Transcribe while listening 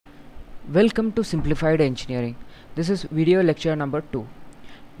Welcome to Simplified Engineering. This is video lecture number 2.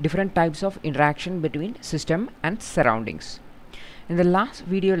 Different types of interaction between system and surroundings. In the last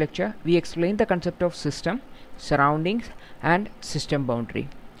video lecture, we explained the concept of system, surroundings and system boundary.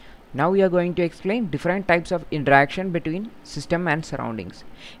 Now we are going to explain different types of interaction between system and surroundings.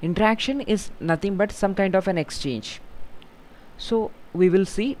 Interaction is nothing but some kind of an exchange. So we will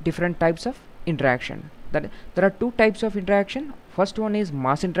see different types of interaction. There are two types of interaction. First one is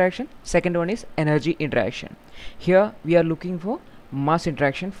mass interaction, second one is energy interaction. Here we are looking for mass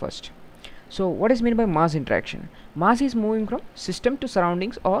interaction first. So what is meant by mass interaction? Mass is moving from system to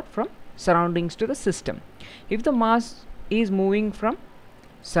surroundings or from surroundings to the system. If the mass is moving from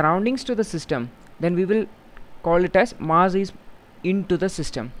surroundings to the system, then we will call it as mass is into the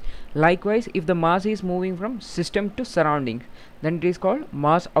system. Likewise, if the mass is moving from system to surroundings, then it is called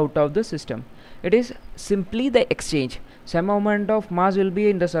mass out of the system. It is simply the exchange. Some amount of mass will be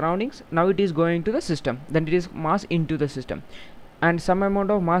in the surroundings, now it is going to the system, then it is mass into the system. And some amount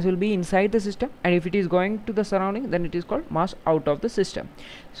of mass will be inside the system, and if it is going to the surrounding, then it is called mass out of the system.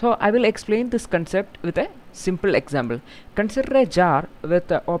 So I will explain this concept with a simple example. Consider a jar with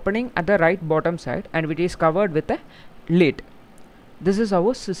the opening at the right bottom side and it is covered with a lid. This is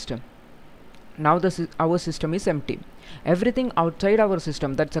our system. Now our system is empty. Everything outside our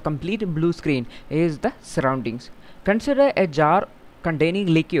system, that's a complete blue screen, is the surroundings. Consider a jar containing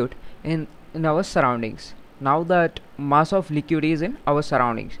liquid in our surroundings. Now that mass of liquid is in our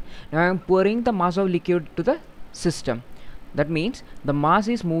surroundings. Now I am pouring the mass of liquid to the system. That means the mass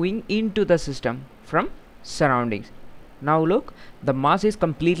is moving into the system from surroundings. Now look, the mass is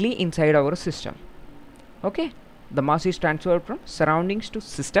completely inside our system. Okay, the mass is transferred from surroundings to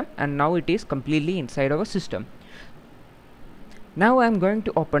system and now it is completely inside our system. Now I am going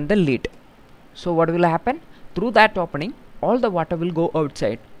to open the lid. So what will happen? Through that opening, all the water will go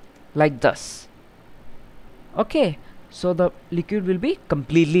outside like this. Okay, so the liquid will be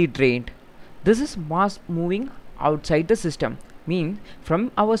completely drained. This is mass moving outside the system. Means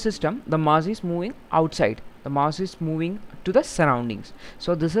from our system the mass is moving outside. The mass is moving to the surroundings.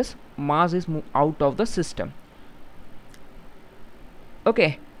 So this is mass is out of the system.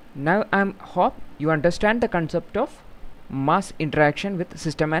 Okay, now I hope you understand the concept of mass interaction with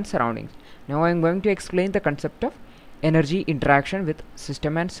system and surroundings. Now I am going to explain the concept of energy interaction with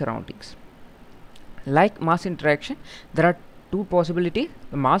system and surroundings. Like mass interaction, there are two possibilities.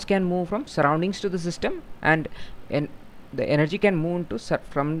 The mass can move from surroundings to the system and the energy can move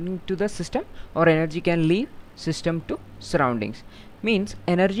from to the system, or energy can leave system to surroundings. Means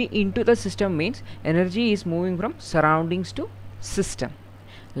energy into the system means energy is moving from surroundings to system.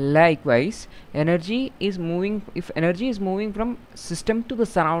 Likewise, energy is moving, if energy is moving from system to the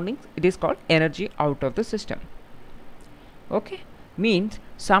surroundings, it is called energy out of the system. Okay, means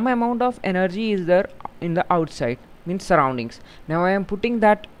some amount of energy is there in the outside, means surroundings. Now I am putting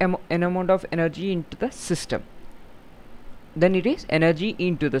that an amount of energy into the system, then it is energy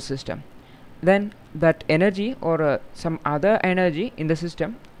into the system. Then that energy or some other energy in the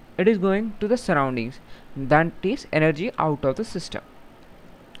system, it is going to the surroundings, that is energy out of the system.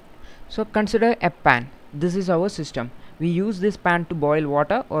 So consider a pan. This is our system. We use this pan to boil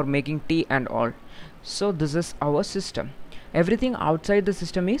water or making tea and all. So this is our system. Everything outside the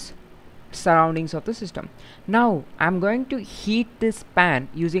system is surroundings of the system. Now I am going to heat this pan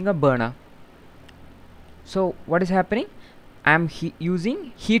using a burner. So what is happening? I am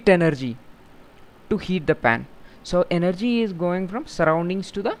using heat energy to heat the pan. So energy is going from surroundings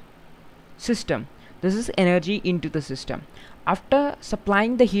to the system. This is energy into the system. After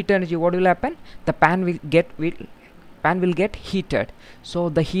supplying the heat energy, what will happen? The pan will get heated. So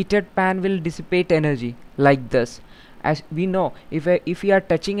the heated pan will dissipate energy like this. As we know, if we are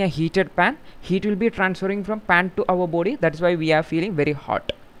touching a heated pan, heat will be transferring from pan to our body. That's why we are feeling very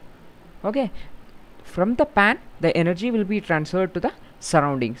hot. Okay, from the pan the energy will be transferred to the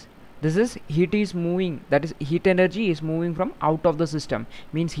surroundings. This is heat is moving, that is heat energy is moving from out of the system,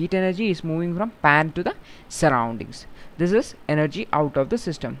 means heat energy is moving from pan to the surroundings. This is energy out of the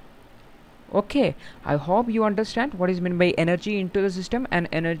system. Okay, I hope you understand what is meant by energy into the system and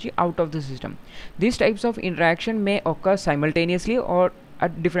energy out of the system. These types of interaction may occur simultaneously or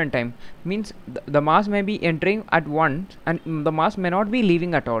at different time. Means the mass may be entering at once and the mass may not be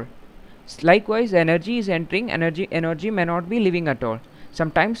leaving at all. Likewise, energy is entering, energy may not be leaving at all.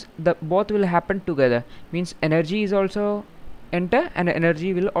 Sometimes the both will happen together, means energy is also enter and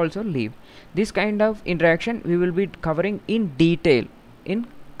energy will also leave. This kind of interaction we will be covering in detail in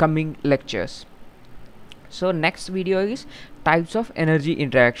coming lectures. So next video is types of energy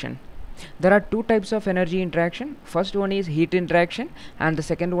interaction. There are two types of energy interaction. First one is heat interaction and the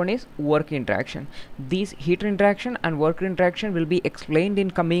second one is work interaction. These heat interaction and work interaction will be explained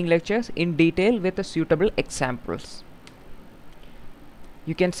in coming lectures in detail with the suitable examples.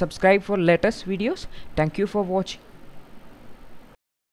 You can subscribe for latest videos. Thank you for watching.